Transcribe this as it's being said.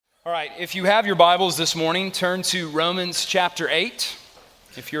All right, if you have your Bibles this morning, turn to Romans chapter 8.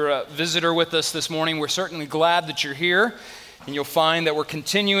 If you're a visitor with us this morning, we're certainly glad that you're here. And you'll find that we're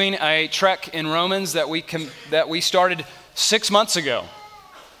continuing a trek in Romans that we started 6 months ago.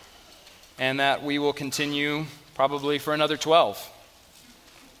 And that we will continue probably for another 12.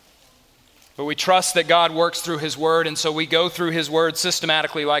 But we trust that God works through His Word, and so we go through His Word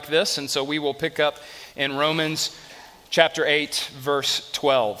systematically like this. And so we will pick up in Romans chapter 8, verse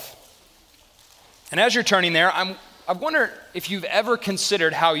 12. And as you're turning there, I wonder if you've ever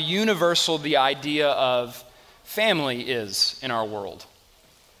considered how universal the idea of family is in our world.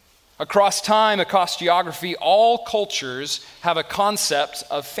 Across time, across geography, all cultures have a concept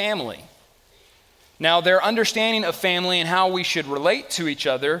of family. Now, their understanding of family and how we should relate to each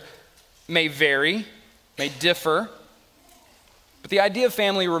other may vary, may differ, but the idea of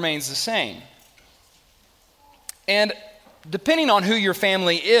family remains the same. And depending on who your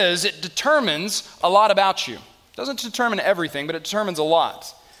family is, it determines a lot about you. It doesn't determine everything, but it determines a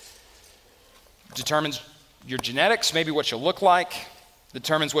lot. It determines your genetics, maybe what you look like,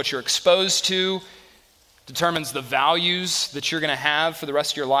 determines what you're exposed to, determines the values that you're going to have for the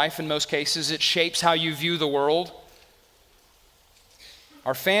rest of your life in most cases. It shapes how you view the world.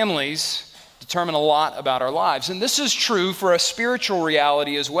 Our families determine a lot about our lives, and this is true for a spiritual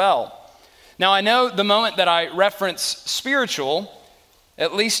reality as well. Now, I know the moment that I reference spiritual,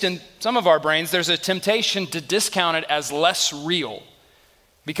 at least in some of our brains, there's a temptation to discount it as less real.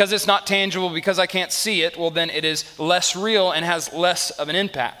 Because it's not tangible, because I can't see it, well, then it is less real and has less of an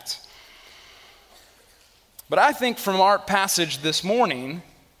impact. But I think from our passage this morning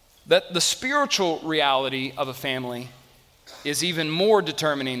that the spiritual reality of a family is even more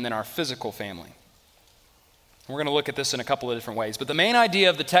determining than our physical family. We're going to look at this in a couple of different ways. But the main idea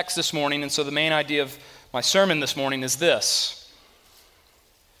of the text this morning, and so the main idea of my sermon this morning is this.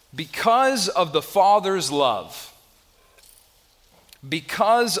 Because of the Father's love,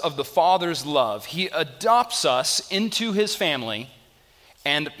 He adopts us into His family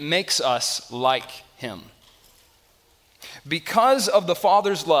and makes us like Him. Because of the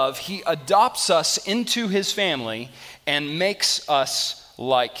Father's love, He adopts us into His family and makes us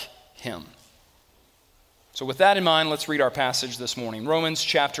like Him. So with that in mind, let's read our passage this morning. Romans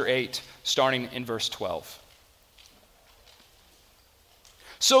chapter 8, starting in verse 12.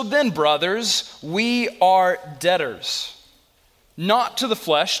 So then, brothers, we are debtors, not to the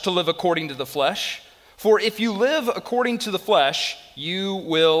flesh, to live according to the flesh. For if you live according to the flesh, you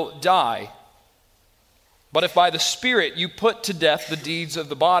will die. But if by the Spirit you put to death the deeds of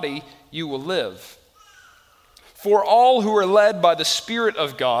the body, you will live. For all who are led by the Spirit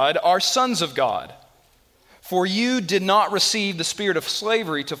of God are sons of God. For you did not receive the spirit of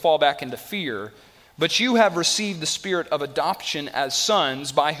slavery to fall back into fear, but you have received the spirit of adoption as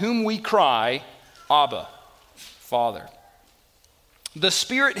sons, by whom we cry, Abba, Father. The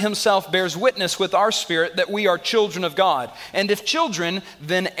Spirit Himself bears witness with our spirit that we are children of God, and if children,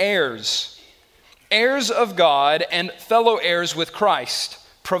 then heirs, heirs of God and fellow heirs with Christ,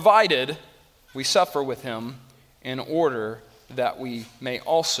 provided we suffer with Him in order that we may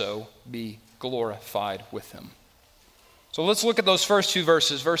also be glorified with Him. So let's look at those first two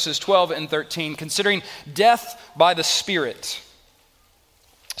verses, verses 12 and 13, considering death by the Spirit.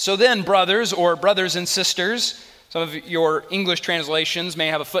 So then, brothers, or brothers and sisters, some of your English translations may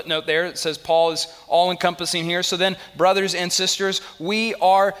have a footnote there that says Paul is all-encompassing here. So then, brothers and sisters, we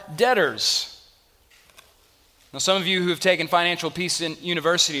are debtors. Now, some of you who have taken Financial Peace in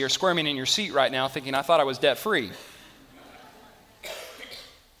University are squirming in your seat right now thinking, I thought I was debt-free.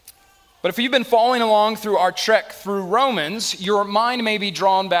 But if you've been following along through our trek through Romans, your mind may be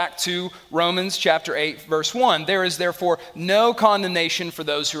drawn back to Romans chapter 8, verse 1. There is therefore no condemnation for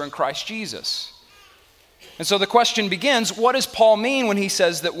those who are in Christ Jesus. And so the question begins, what does Paul mean when he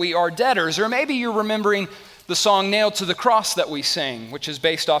says that we are debtors? Or maybe you're remembering the song Nailed to the Cross that we sang, which is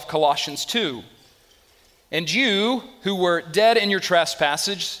based off Colossians 2. And you, who were dead in your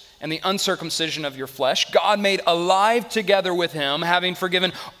trespasses and the uncircumcision of your flesh, God made alive together with Him, having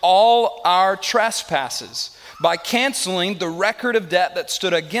forgiven all our trespasses, by canceling the record of debt that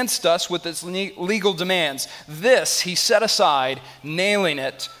stood against us with its legal demands. This He set aside, nailing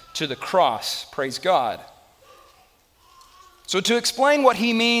it to the cross. Praise God. So to explain what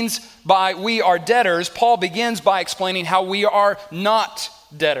he means by we are debtors, Paul begins by explaining how we are not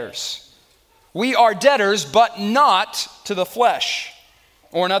debtors. We are debtors, but not to the flesh.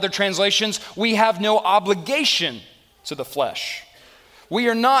 Or in other translations, we have no obligation to the flesh. We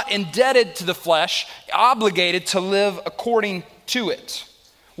are not indebted to the flesh, obligated to live according to it.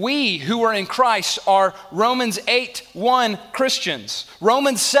 We who are in Christ are Romans 8:1 Christians.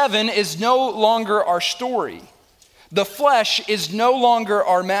 Romans 7 is no longer our story. The flesh is no longer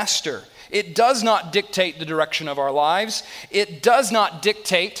our master. It does not dictate the direction of our lives. It does not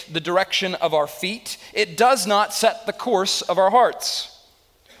dictate the direction of our feet. It does not set the course of our hearts.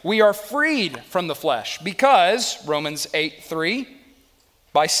 We are freed from the flesh because, Romans 8:3,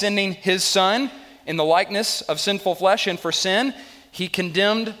 by sending his Son in the likeness of sinful flesh, and for sin, he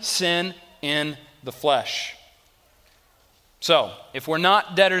condemned sin in the flesh. So, if we're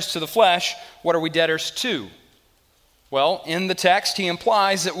not debtors to the flesh, what are we debtors to? Well, in the text, he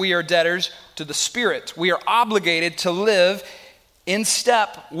implies that we are debtors to the Spirit. We are obligated to live in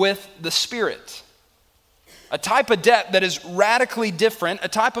step with the Spirit. A type of debt that is radically different, a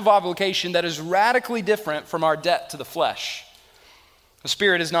type of obligation that is radically different from our debt to the flesh. The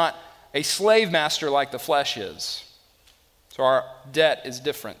Spirit is not a slave master like the flesh is. So our debt is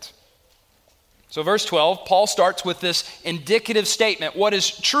different. So verse 12, Paul starts with this indicative statement, what is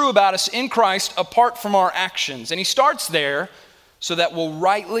true about us in Christ apart from our actions. And he starts there so that we'll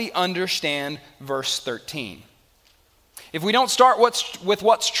rightly understand verse 13. If we don't start with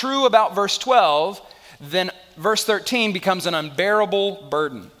what's true about verse 12, then verse 13 becomes an unbearable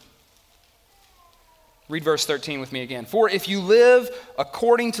burden. Read verse 13 with me again. For if you live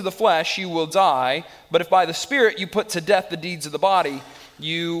according to the flesh, you will die. But if by the Spirit you put to death the deeds of the body,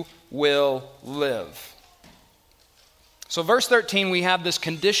 you will live. So verse 13, we have this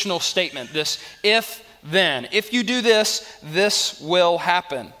conditional statement, this if then. If you do this, this will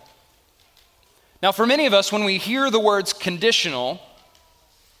happen. Now for many of us, when we hear the words conditional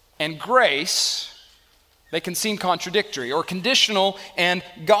and grace, they can seem contradictory, or conditional and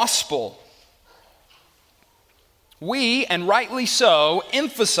gospel. We, and rightly so,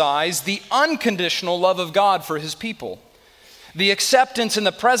 emphasize the unconditional love of God for his people. The acceptance in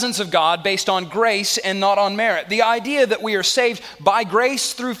the presence of God based on grace and not on merit. The idea that we are saved by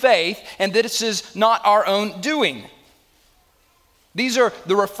grace through faith and that this is not our own doing. These are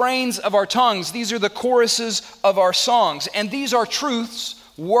the refrains of our tongues. These are the choruses of our songs. And these are truths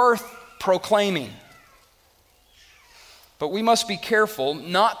worth proclaiming. But we must be careful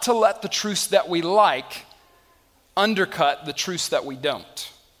not to let the truths that we like undercut the truths that we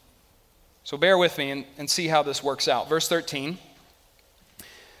don't. So bear with me and see how this works out. Verse 13.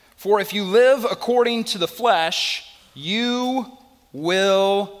 For if you live according to the flesh, you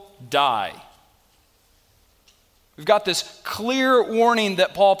will die. We've got this clear warning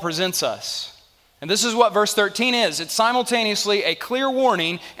that Paul presents us. And this is what verse 13 is. It's simultaneously a clear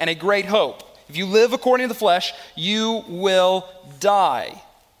warning and a great hope. If you live according to the flesh, you will die.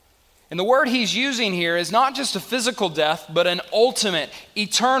 And the word he's using here is not just a physical death, but an ultimate,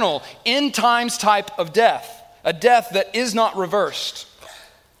 eternal, end times type of death. A death that is not reversed.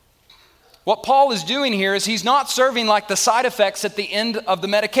 What Paul is doing here is he's not serving like the side effects at the end of the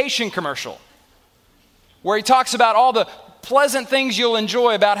medication commercial, where he talks about all the pleasant things you'll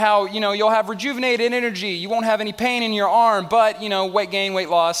enjoy about how, you'll have rejuvenated energy, you won't have any pain in your arm, but, weight gain, weight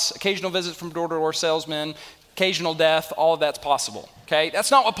loss, occasional visits from door-to-door salesmen, occasional death, all of that's possible. Okay,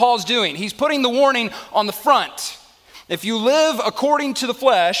 that's not what Paul's doing. He's putting the warning on the front. If you live according to the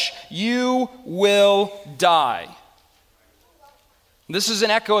flesh, you will die. This is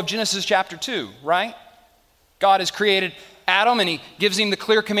an echo of Genesis chapter 2, right? God has created Adam and he gives him the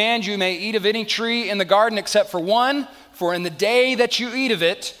clear command, you may eat of any tree in the garden except for one, for in the day that you eat of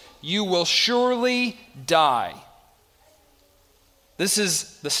it, you will surely die. This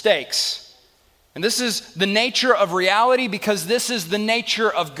is the stakes. And this is the nature of reality because this is the nature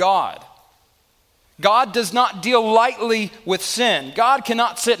of God. God does not deal lightly with sin. God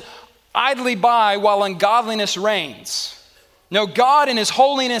cannot sit idly by while ungodliness reigns. No, God in his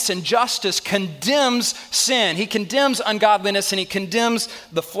holiness and justice condemns sin. He condemns ungodliness and he condemns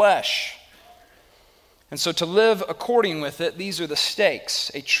the flesh. And so to live according with it, these are the stakes,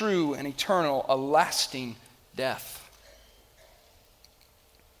 a true and eternal, a lasting death.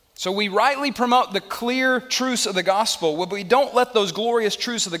 So we rightly promote the clear truths of the gospel, but we don't let those glorious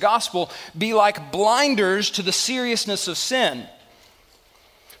truths of the gospel be like blinders to the seriousness of sin.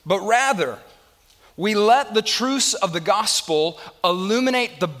 But rather, we let the truths of the gospel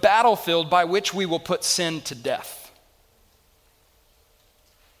illuminate the battlefield by which we will put sin to death.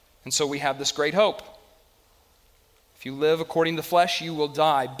 And so we have this great hope. If you live according to the flesh, you will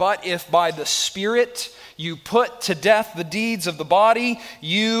die. But if by the Spirit you put to death the deeds of the body,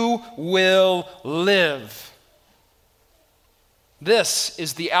 you will live. This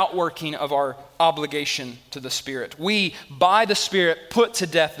is the outworking of our obligation to the Spirit. We, by the Spirit, put to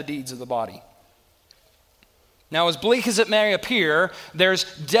death the deeds of the body. Now, as bleak as it may appear, there's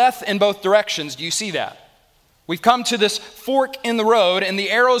death in both directions. Do you see that? We've come to this fork in the road, and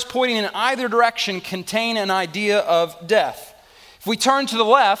the arrows pointing in either direction contain an idea of death. If we turn to the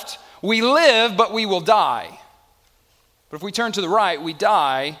left, we live, but we will die. But if we turn to the right, we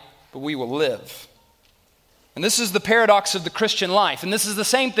die, but we will live. And this is the paradox of the Christian life. And this is the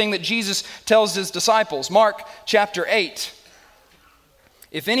same thing that Jesus tells his disciples. Mark chapter 8.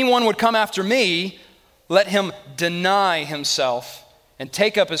 If anyone would come after me, let him deny himself and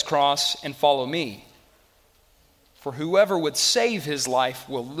take up his cross and follow me. For whoever would save his life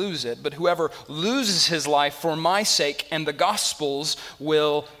will lose it, but whoever loses his life for my sake and the gospel's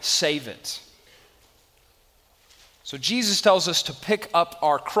will save it. So Jesus tells us to pick up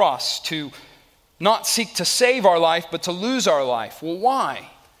our cross, to not seek to save our life, but to lose our life. Well, why?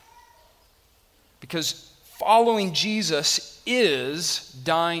 Because following Jesus is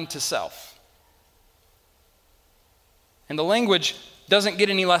dying to self. And the language doesn't get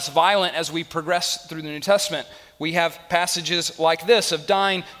any less violent as we progress through the New Testament. We have passages like this of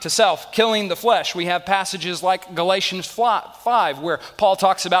dying to self, killing the flesh. We have passages like Galatians 5, where Paul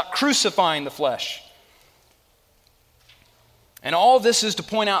talks about crucifying the flesh. And all this is to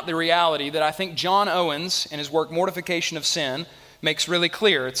point out the reality that I think John Owens, in his work Mortification of Sin, makes really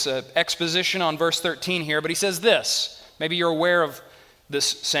clear. It's an exposition on verse 13 here, but he says this. Maybe you're aware of this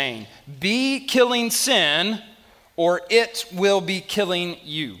saying. Be killing sin, or it will be killing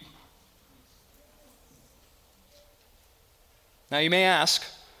you. Now you may ask,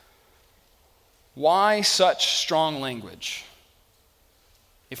 why such strong language?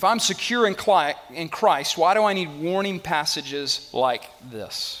 If I'm secure in Christ, why do I need warning passages like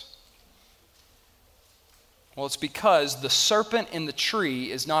this? Well, it's because the serpent in the tree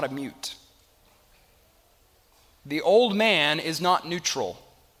is not a mute. The old man is not neutral.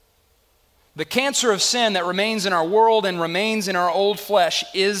 The cancer of sin that remains in our world and remains in our old flesh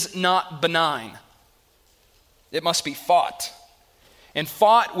is not benign. It must be fought. And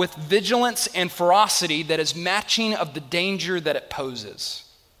fought with vigilance and ferocity that is matching of the danger that it poses.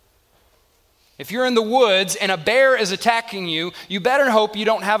 If you're in the woods and a bear is attacking you, you better hope you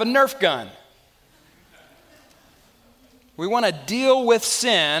don't have a Nerf gun. We want to deal with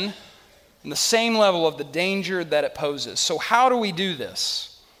sin in the same level of the danger that it poses. So how do we do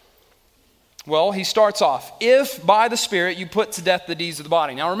this? Well, he starts off, if by the Spirit you put to death the deeds of the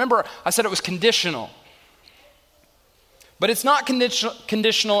body. Now remember, I said it was conditional. But it's not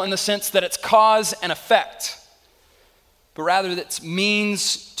conditional in the sense that it's cause and effect, but rather that it's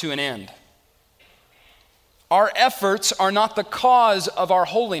means to an end. Our efforts are not the cause of our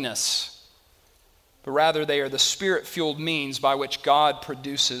holiness, but rather they are the Spirit-fueled means by which God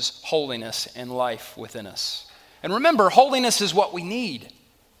produces holiness and life within us. And remember, holiness is what we need.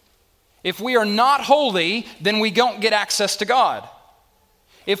 If we are not holy, then we don't get access to God.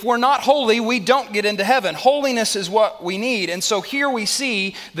 If we're not holy, we don't get into heaven. Holiness is what we need. And so here we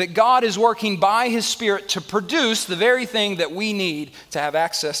see that God is working by His Spirit to produce the very thing that we need to have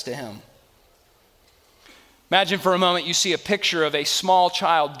access to Him. Imagine for a moment you see a picture of a small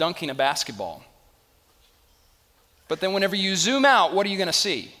child dunking a basketball. But then whenever you zoom out, what are you going to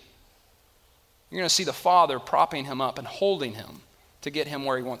see? You're going to see the father propping him up and holding him to get him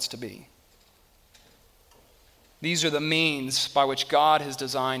where he wants to be. These are the means by which God has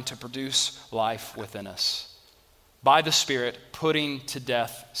designed to produce life within us. By the Spirit, putting to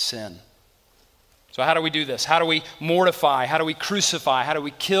death sin. So how do we do this? How do we mortify? How do we crucify? How do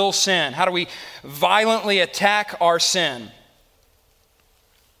we kill sin? How do we violently attack our sin?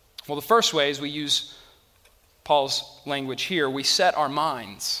 Well, the first way is we use Paul's language here. We set our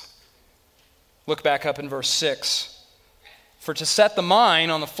minds. Look back up in verse 6. For to set the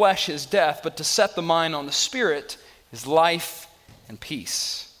mind on the flesh is death, but to set the mind on the Spirit is life and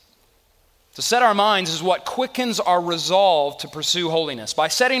peace. To set our minds is what quickens our resolve to pursue holiness. By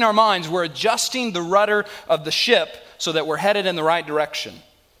setting our minds, we're adjusting the rudder of the ship so that we're headed in the right direction.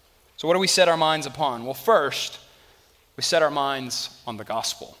 So what do we set our minds upon? Well, first, we set our minds on the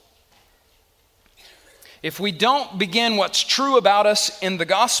gospel. If we don't begin what's true about us in the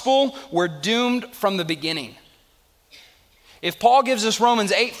gospel, we're doomed from the beginning. If Paul gives us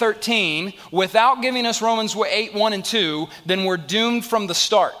Romans 8:13 without giving us Romans 8:1 and 2, then we're doomed from the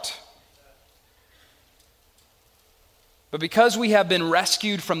start. But because we have been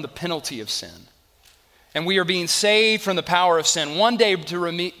rescued from the penalty of sin, and we are being saved from the power of sin, one day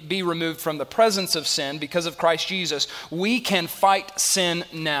to be removed from the presence of sin because of Christ Jesus, we can fight sin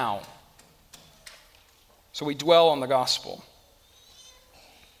now. So we dwell on the gospel.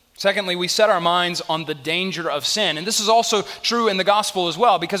 Secondly, we set our minds on the danger of sin. And this is also true in the gospel as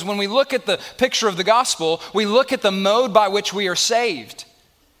well, because when we look at the picture of the gospel, we look at the mode by which we are saved.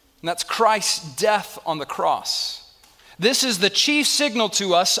 And that's Christ's death on the cross. This is the chief signal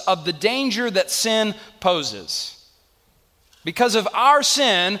to us of the danger that sin poses. Because of our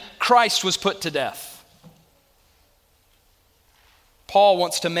sin, Christ was put to death. Paul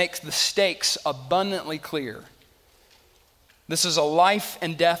wants to make the stakes abundantly clear. This is a life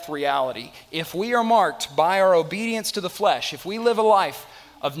and death reality. If we are marked by our obedience to the flesh, if we live a life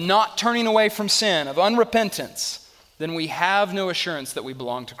of not turning away from sin, of unrepentance, then we have no assurance that we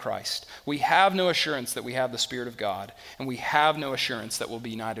belong to Christ. We have no assurance that we have the Spirit of God, and we have no assurance that we'll be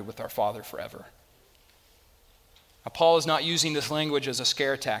united with our Father forever. Now, Paul is not using this language as a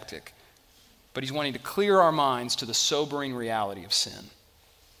scare tactic, but he's wanting to clear our minds to the sobering reality of sin.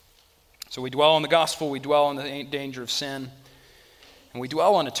 So we dwell on the gospel, we dwell on the danger of sin, and we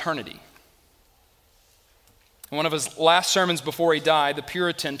dwell on eternity. In one of his last sermons before he died, the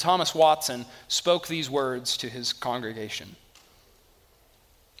Puritan Thomas Watson spoke these words to his congregation.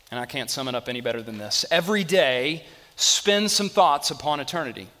 And I can't sum it up any better than this. Every day, spend some thoughts upon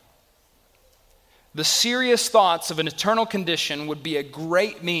eternity. The serious thoughts of an eternal condition would be a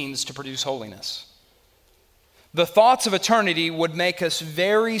great means to produce holiness. The thoughts of eternity would make us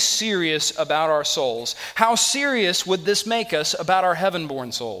very serious about our souls. How serious would this make us about our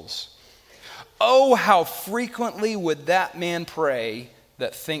heaven-born souls? Oh, how frequently would that man pray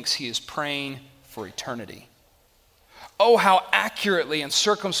that thinks he is praying for eternity? Oh, how accurately and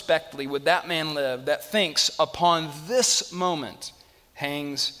circumspectly would that man live that thinks upon this moment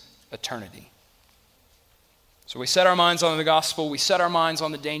hangs eternity? So we set our minds on the gospel, we set our minds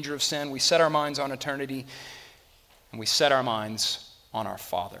on the danger of sin, we set our minds on eternity, and we set our minds on our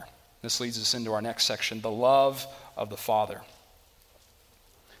Father. This leads us into our next section, the love of the Father.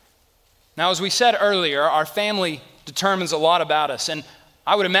 Now, as we said earlier, our family determines a lot about us, and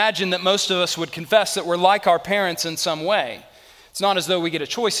I would imagine that most of us would confess that we're like our parents in some way. It's not as though we get a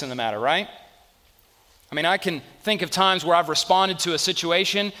choice in the matter, right? I mean, I can think of times where I've responded to a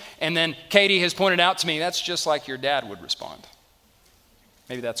situation, and then Katie has pointed out to me, that's just like your dad would respond.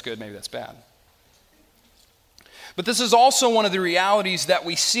 Maybe that's good, maybe that's bad. But this is also one of the realities that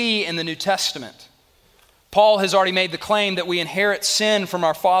we see in the New Testament. Paul has already made the claim that we inherit sin from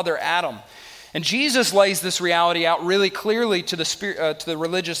our father Adam. And Jesus lays this reality out really clearly to the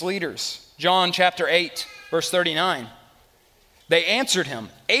religious leaders. John chapter 8, verse 39. They answered him,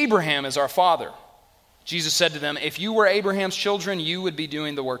 Abraham is our father. Jesus said to them, if you were Abraham's children, you would be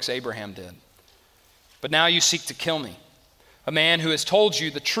doing the works Abraham did. But now you seek to kill me, a man who has told you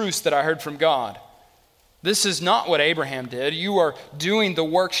the truth that I heard from God. This is not what Abraham did. You are doing the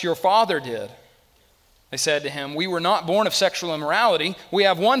works your father did. They said to him, we were not born of sexual immorality. We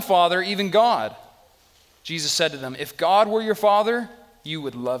have one Father, even God. Jesus said to them, if God were your Father, you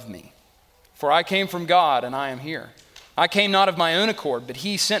would love me. For I came from God, and I am here. I came not of my own accord, but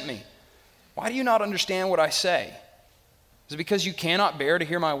he sent me. Why do you not understand what I say? Is it because you cannot bear to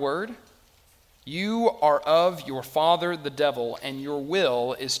hear my word? You are of your father the devil, and your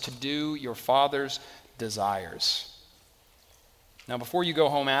will is to do your father's desires. Now, before you go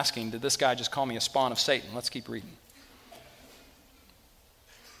home asking, did this guy just call me a spawn of Satan? Let's keep reading.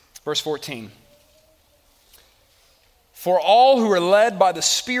 Verse 14. For all who are led by the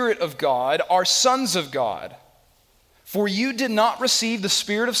Spirit of God are sons of God. For you did not receive the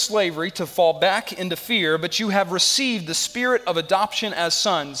spirit of slavery to fall back into fear, but you have received the spirit of adoption as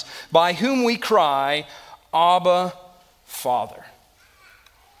sons, by whom we cry, Abba, Father.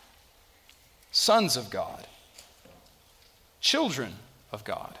 Sons of God. Children of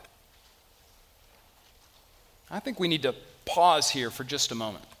God. I think we need to pause here for just a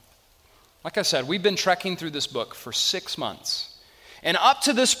moment. Like I said, we've been trekking through this book for 6 months. And up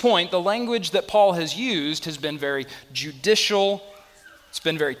to this point, the language that Paul has used has been very judicial, it's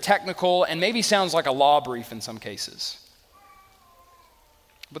been very technical, and maybe sounds like a law brief in some cases.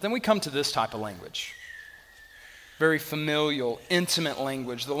 But then we come to this type of language. Very familial, intimate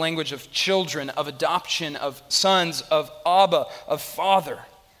language, the language of children, of adoption, of sons, of Abba, of Father.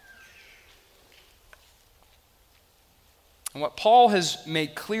 And what Paul has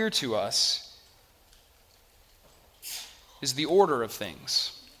made clear to us is the order of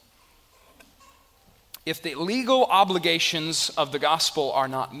things. If the legal obligations of the gospel are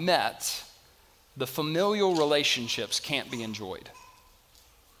not met, the familial relationships can't be enjoyed.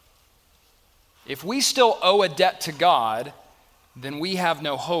 If we still owe a debt to God, then we have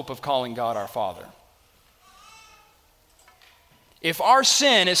no hope of calling God our Father. If our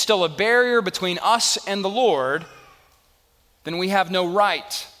sin is still a barrier between us and the Lord, then we have no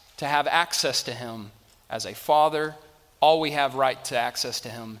right to have access to him as a father. All we have right to access to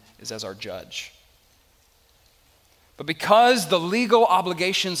him is as our judge. But because the legal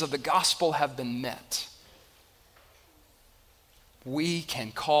obligations of the gospel have been met, we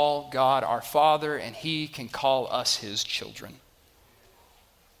can call God our Father, and he can call us his children.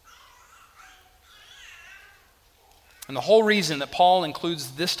 And the whole reason that Paul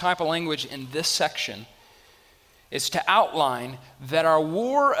includes this type of language in this section is to outline that our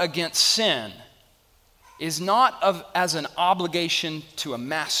war against sin is not as an obligation to a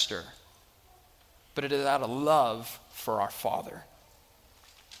master, but it is out of love for our Father.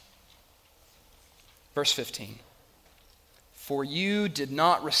 Verse 15. For you did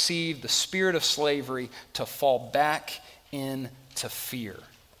not receive the spirit of slavery to fall back into fear.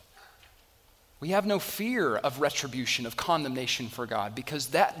 We have no fear of retribution, of condemnation for God, because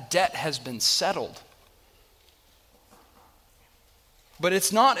that debt has been settled. But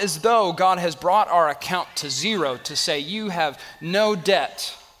it's not as though God has brought our account to zero to say, you have no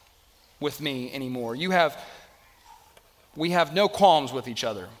debt with me anymore. We have no qualms with each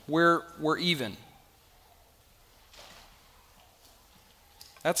other. We're even.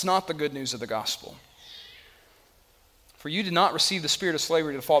 That's not the good news of the gospel. For you did not receive the spirit of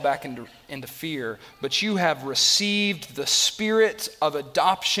slavery to fall back into fear, but you have received the spirit of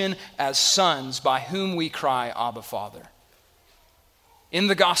adoption as sons, by whom we cry, Abba, Father. In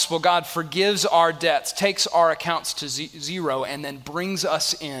the gospel, God forgives our debts, takes our accounts to zero, and then brings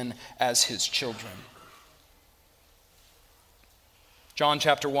us in as his children. John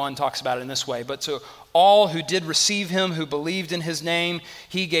chapter 1 talks about it in this way. But to all who did receive him, who believed in his name,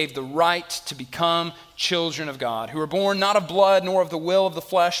 he gave the right to become children of God, who were born not of blood, nor of the will of the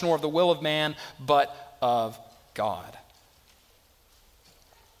flesh, nor of the will of man, but of God.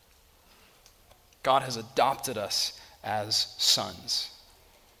 God has adopted us as sons.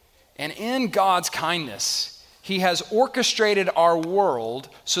 And in God's kindness, he has orchestrated our world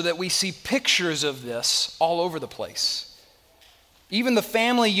so that we see pictures of this all over the place. Even the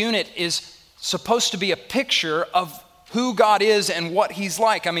family unit is supposed to be a picture of who God is and what he's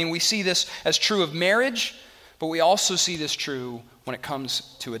like. I mean, we see this as true of marriage, but we also see this true when it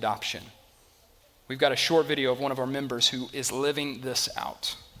comes to adoption. We've got a short video of one of our members who is living this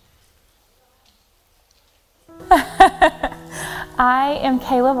out. I am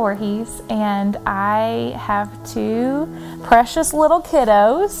Kayla Voorhees, and I have two precious little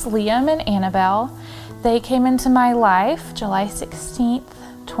kiddos, Liam and Annabelle. They came into my life July 16th,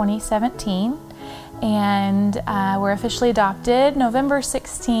 2017, and were officially adopted November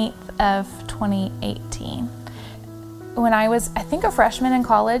 16th of 2018. When I was, I think, a freshman in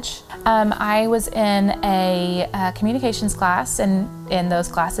college, I was in a communications class, and in those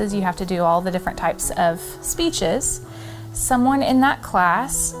classes you have to do all the different types of speeches. Someone in that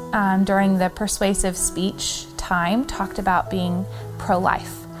class during the persuasive speech time talked about being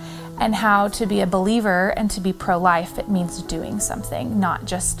pro-life and how to be a believer and to be pro-life, it means doing something, not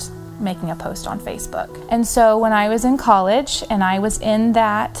just making a post on Facebook. And so when I was in college and I was in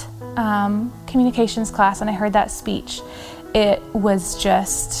that communications class and I heard that speech, it was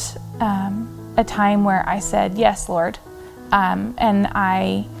just a time where I said, yes, Lord. And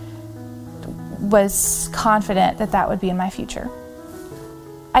I was confident that that would be in my future.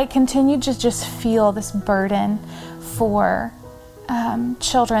 I continued to just feel this burden for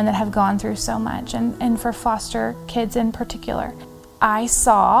children that have gone through so much, and for foster kids in particular. I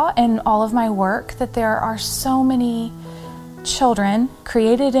saw in all of my work that there are so many children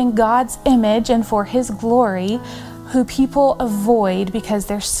created in God's image and for his glory who people avoid because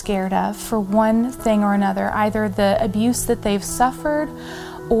they're scared of, for one thing or another, either the abuse that they've suffered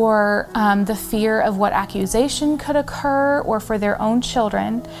or the fear of what accusation could occur, or for their own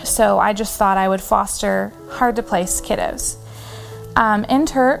children. So I just thought I would foster hard-to-place kiddos.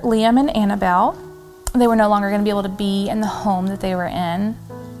 Enter Liam and Annabelle. They were no longer going to be able to be in the home that they were in,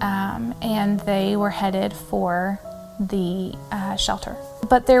 and they were headed for the shelter.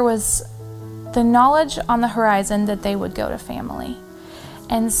 But there was the knowledge on the horizon that they would go to family.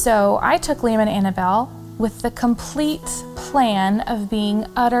 And so I took Liam and Annabelle with the complete plan of being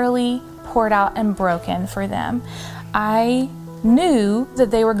utterly poured out and broken for them. I knew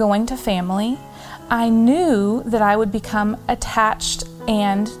that they were going to family. I knew that I would become attached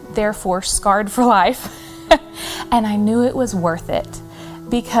and therefore scarred for life. And I knew it was worth it,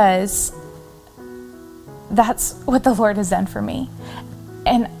 because that's what the Lord has done for me.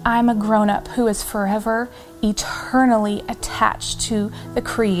 And I'm a grown-up who is forever, eternally attached to the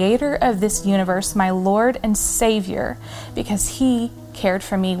creator of this universe, my Lord and Savior, because he cared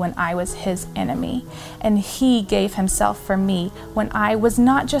for me when I was his enemy. And he gave himself for me when I was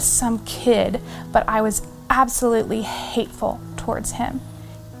not just some kid, but I was absolutely hateful towards him.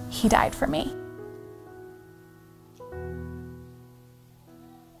 He died for me.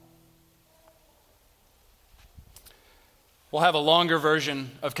 We'll have a longer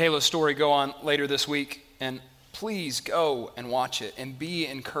version of Kayla's story go on later this week, and please go and watch it and be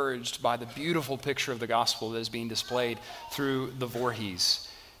encouraged by the beautiful picture of the gospel that is being displayed through the Voorhees.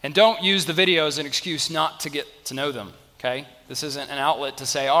 And don't use the video as an excuse not to get to know them, okay? This isn't an outlet to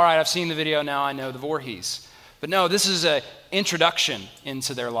say, all right, I've seen the video, now I know the Voorhees. But no, this is an introduction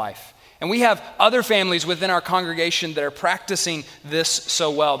into their life. And we have other families within our congregation that are practicing this so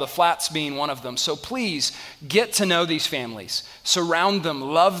well, the Flats being one of them. So please get to know these families, surround them,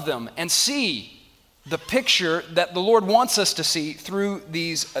 love them, and see the picture that the Lord wants us to see through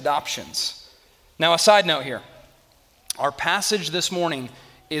these adoptions. Now, a side note here. Our passage this morning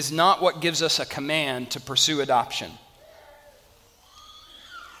is not what gives us a command to pursue adoption.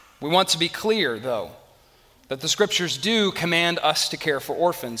 We want to be clear, though, that the scriptures do command us to care for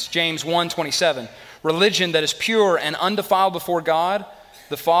orphans. James 1:27, religion that is pure and undefiled before God,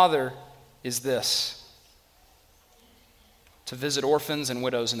 the Father, is this: to visit orphans and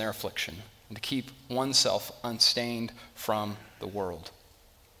widows in their affliction, and to keep oneself unstained from the world.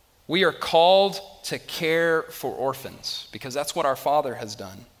 We are called to care for orphans because that's what our Father has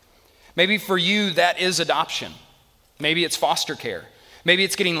done. Maybe for you that is adoption. Maybe it's foster care. Maybe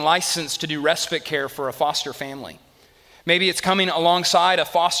it's getting licensed to do respite care for a foster family. Maybe it's coming alongside a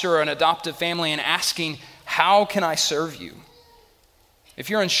foster or an adoptive family and asking, how can I serve you? If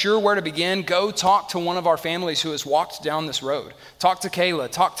you're unsure where to begin, go talk to one of our families who has walked down this road. Talk to Kayla,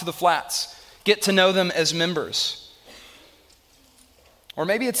 talk to the Flats, get to know them as members. Or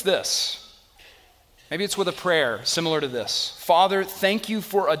maybe it's this. Maybe it's with a prayer similar to this. Father, thank you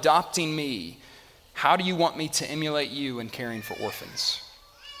for adopting me. How do you want me to emulate you in caring for orphans?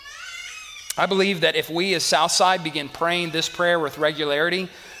 I believe that if we as Southside begin praying this prayer with regularity,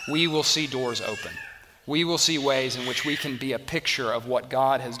 we will see doors open. We will see ways in which we can be a picture of what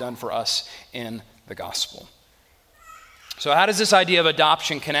God has done for us in the gospel. So how does this idea of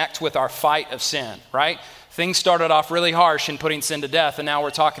adoption connect with our fight of sin, right? Things started off really harsh in putting sin to death, and now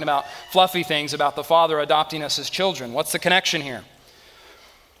we're talking about fluffy things about the Father adopting us as children. What's the connection here?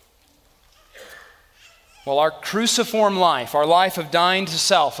 Well, our cruciform life, our life of dying to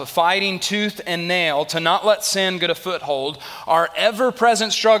self, of fighting tooth and nail to not let sin get a foothold, our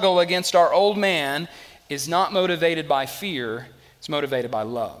ever-present struggle against our old man is not motivated by fear, it's motivated by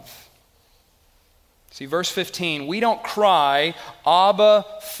love. See, verse 15, we don't cry, Abba,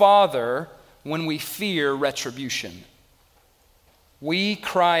 Father, when we fear retribution. We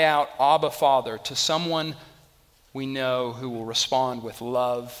cry out, Abba, Father, to someone we know who will respond with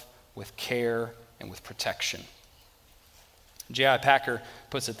love, with care, and with protection. J.I. Packer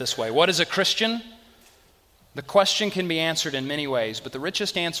puts it this way: what is a Christian? The question can be answered in many ways, but the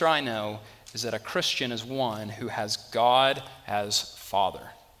richest answer I know is that a Christian is one who has God as Father.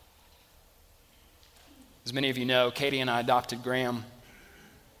 As many of you know, Katie and I adopted Graham.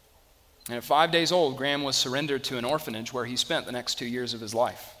 And at 5 days old, Graham was surrendered to an orphanage where he spent the next 2 years of his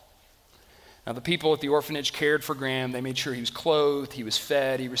life. Now, the people at the orphanage cared for Graham. They made sure he was clothed, he was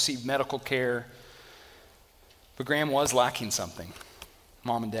fed, he received medical care. But Graham was lacking something,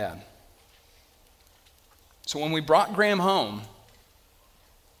 Mom and Dad. So when we brought Graham home,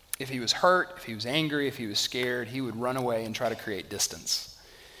 if he was hurt, if he was angry, if he was scared, he would run away and try to create distance.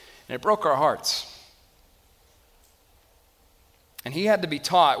 And it broke our hearts. And he had to be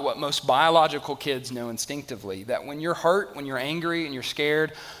taught what most biological kids know instinctively, that when you're hurt, when you're angry and you're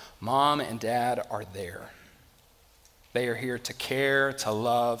scared, Mom and Dad are there. They are here to care, to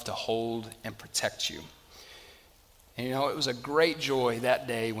love, to hold, and protect you. And you know, it was a great joy that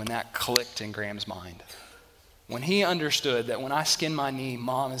day when that clicked in Graham's mind. When he understood that when I skin my knee,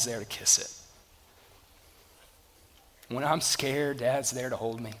 Mom is there to kiss it. When I'm scared, Dad's there to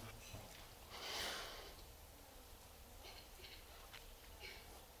hold me.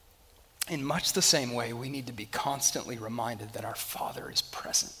 In much the same way, we need to be constantly reminded that our Father is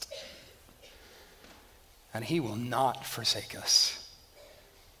present. And He will not forsake us.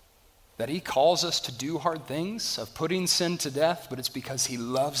 That He calls us to do hard things, of putting sin to death, but it's because He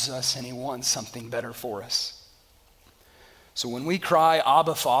loves us and He wants something better for us. So when we cry,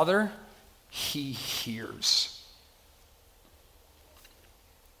 Abba, Father, He hears.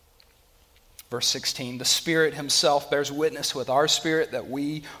 Verse 16, the Spirit Himself bears witness with our spirit that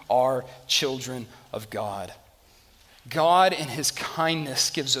we are children of God. God in His kindness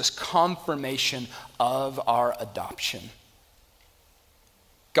gives us confirmation of our adoption.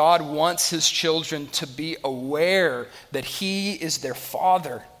 God wants his children to be aware that he is their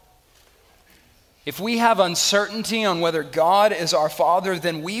Father. If we have uncertainty on whether God is our Father,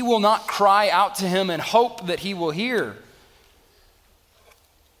 then we will not cry out to him and hope that he will hear.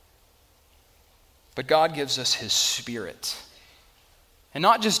 But God gives us his Spirit. And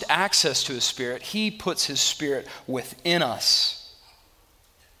not just access to his Spirit, he puts his Spirit within us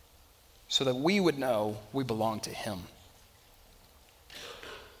so that we would know we belong to him.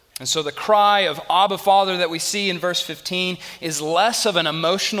 And so the cry of Abba, Father that we see in verse 15 is less of an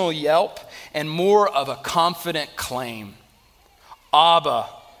emotional yelp and more of a confident claim. Abba,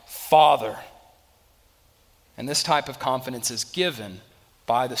 Father. And this type of confidence is given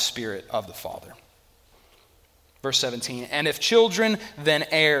by the Spirit of the Father. Verse 17, and if children, then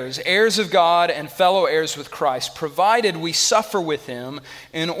heirs, heirs of God and fellow heirs with Christ, provided we suffer with him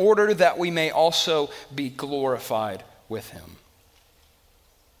in order that we may also be glorified with him.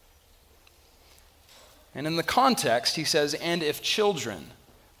 And in the context, he says, and if children.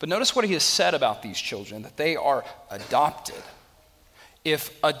 But notice what he has said about these children, that they are adopted.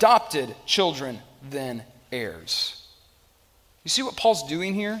 If adopted children, then heirs. You see what Paul's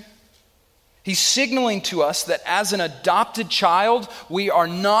doing here? He's signaling to us that as an adopted child, we are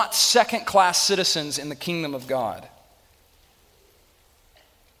not second-class citizens in the kingdom of God.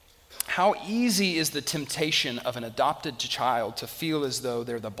 How easy is the temptation of an adopted child to feel as though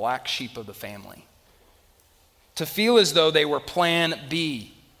they're the black sheep of the family? To feel as though they were plan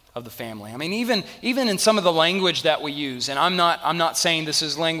B of the family. I mean, even in some of the language that we use, and I'm not saying this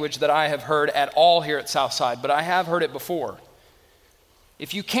is language that I have heard at all here at Southside, but I have heard it before.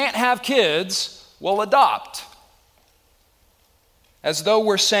 If you can't have kids, well, adopt. As though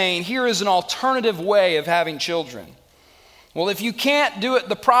we're saying, here is an alternative way of having children. Well, if you can't do it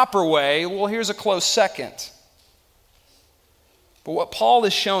the proper way, well, here's a close second. But what Paul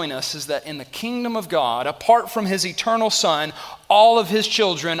is showing us is that in the kingdom of God, apart from his eternal Son, all of his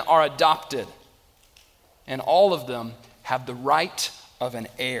children are adopted. And all of them have the right of an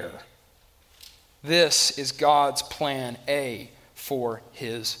heir. This is God's plan A for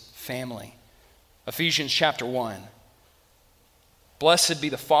his family. Ephesians chapter 1. Blessed be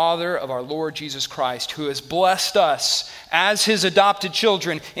the Father of our Lord Jesus Christ, who has blessed us as his adopted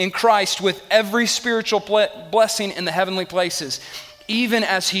children in Christ with every spiritual blessing in the heavenly places, even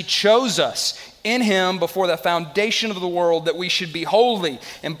as he chose us in him before the foundation of the world, that we should be holy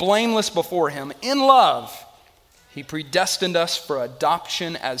and blameless before him. In love, he predestined us for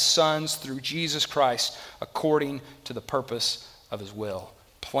adoption as sons through Jesus Christ, according to the purpose of his will.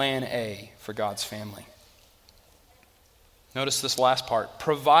 Plan A for God's family. Notice this last part.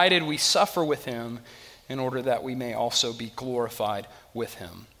 Provided we suffer with him in order that we may also be glorified with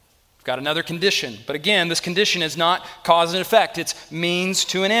him. We've got another condition, but again, this condition is not cause and effect. It's means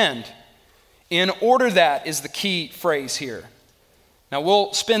to an end. In order that is the key phrase here. Now,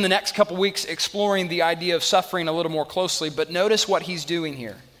 we'll spend the next couple weeks exploring the idea of suffering a little more closely, but notice what he's doing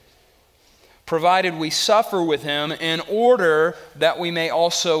here. Provided we suffer with him in order that we may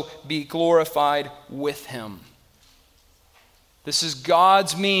also be glorified with him. This is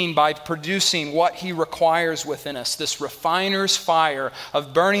God's mean by producing what he requires within us, this refiner's fire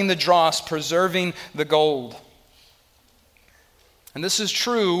of burning the dross, preserving the gold. And this is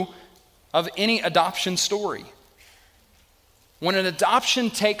true of any adoption story. When an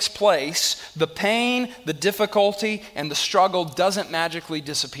adoption takes place, the pain, the difficulty, and the struggle doesn't magically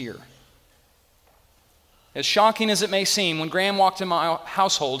disappear. As shocking as it may seem, when Graham walked in my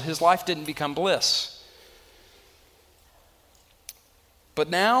household, his life didn't become bliss. But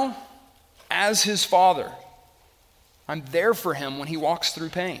now, as his father, I'm there for him when he walks through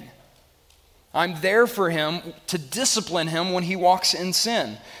pain. I'm there for him to discipline him when he walks in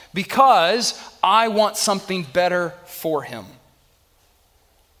sin, because I want something better for him.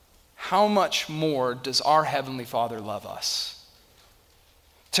 How much more does our Heavenly Father love us?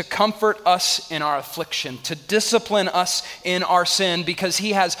 To comfort us in our affliction, to discipline us in our sin, because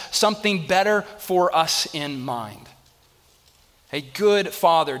he has something better for us in mind. A good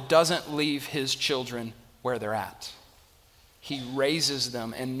father doesn't leave his children where they're at. He raises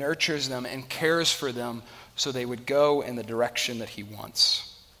them and nurtures them and cares for them so they would go in the direction that he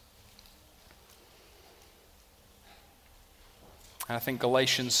wants. And I think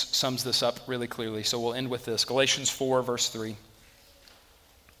Galatians sums this up really clearly, so we'll end with this. Galatians 4, verse 3.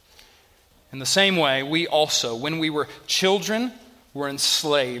 In the same way, we also, when we were children, were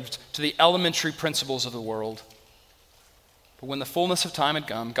enslaved to the elementary principles of the world. But when the fullness of time had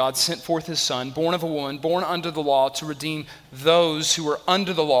come, God sent forth his Son, born of a woman, born under the law, to redeem those who were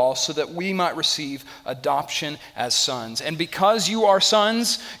under the law, so that we might receive adoption as sons. And because you are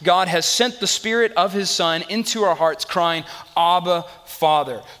sons, God has sent the Spirit of his Son into our hearts, crying, Abba,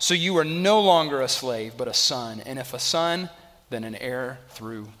 Father. So you are no longer a slave, but a son. And if a son, then an heir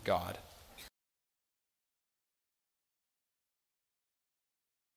through God.